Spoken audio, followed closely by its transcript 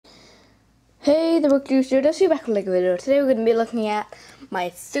Hey, the Batuu students, we're back with a video. Today we're going to be looking at my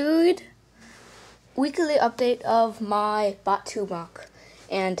third weekly update of my Batuu mock.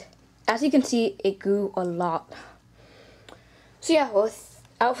 And as you can see, it grew a lot. So yeah,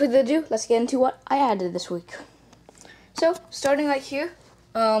 without further ado, let's get into what I added this week. So, starting right here,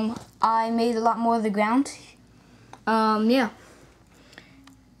 I made a lot more of the ground.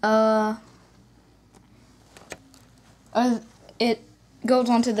 It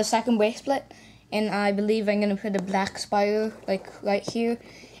goes onto the second bracelet, and I believe I'm gonna put a black spire like right here,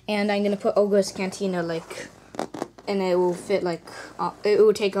 and I'm gonna put Ogre's Cantina and it will fit it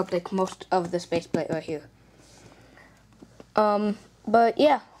will take up like most of the space plate right here. But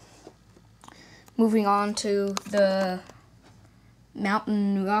yeah, moving on to the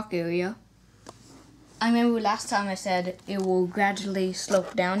mountain rock area. I remember last time I said it will gradually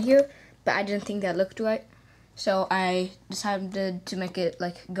slope down here, but I didn't think that looked right. So I decided to make it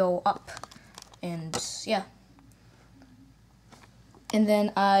go up, and yeah. And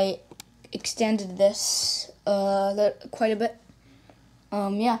then I extended this quite a bit.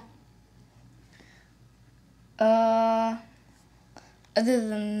 Yeah. Other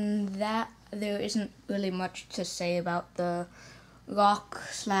than that, there isn't really much to say about the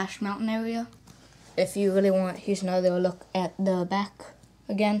rock/mountain area. If you really want, here's another look at the back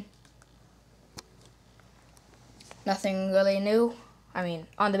again. Nothing really new, I mean,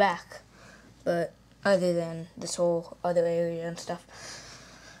 on the back, but other than this whole other area and stuff.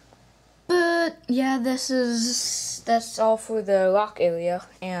 But yeah, that's all for the rock area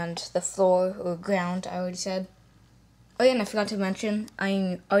and the floor or ground, I already said. Oh yeah, and I forgot to mention,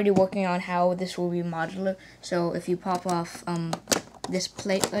 I'm already working on how this will be modular. So if you pop off this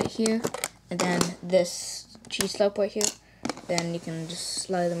plate right here, and then this cheese slope right here, then you can just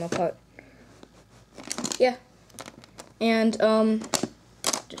slide them apart. Yeah. And,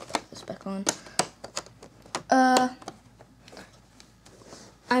 just put this back on.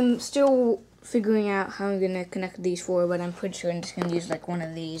 I'm still figuring out how I'm gonna connect these four, but I'm pretty sure I'm just gonna use one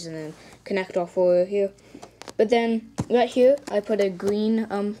of these and then connect all four here. But then, right here, I put a green,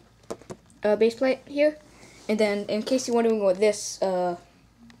 base plate here. And then, in case you're wondering what this,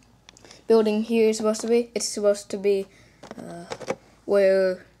 building here is supposed to be, it's supposed to be,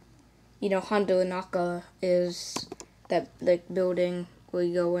 where, Hondo Naka is. That building where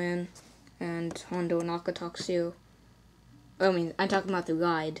you go in and Hondo Naka talks to you. I mean, I'm talking about the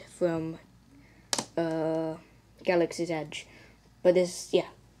ride from Galaxy's Edge. But this, yeah.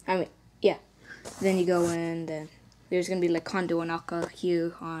 Yeah. Then you go in, then there's gonna be Hondo Naka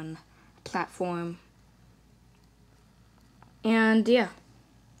here on platform. And yeah.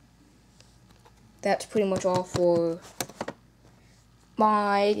 That's pretty much all for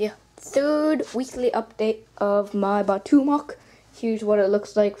my third weekly update of my Batuu mock. Here's what it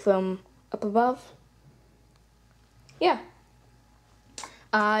looks like from up above. Yeah.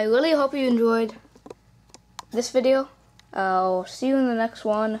 I really hope you enjoyed this video. I'll see you in the next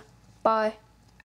one. Bye.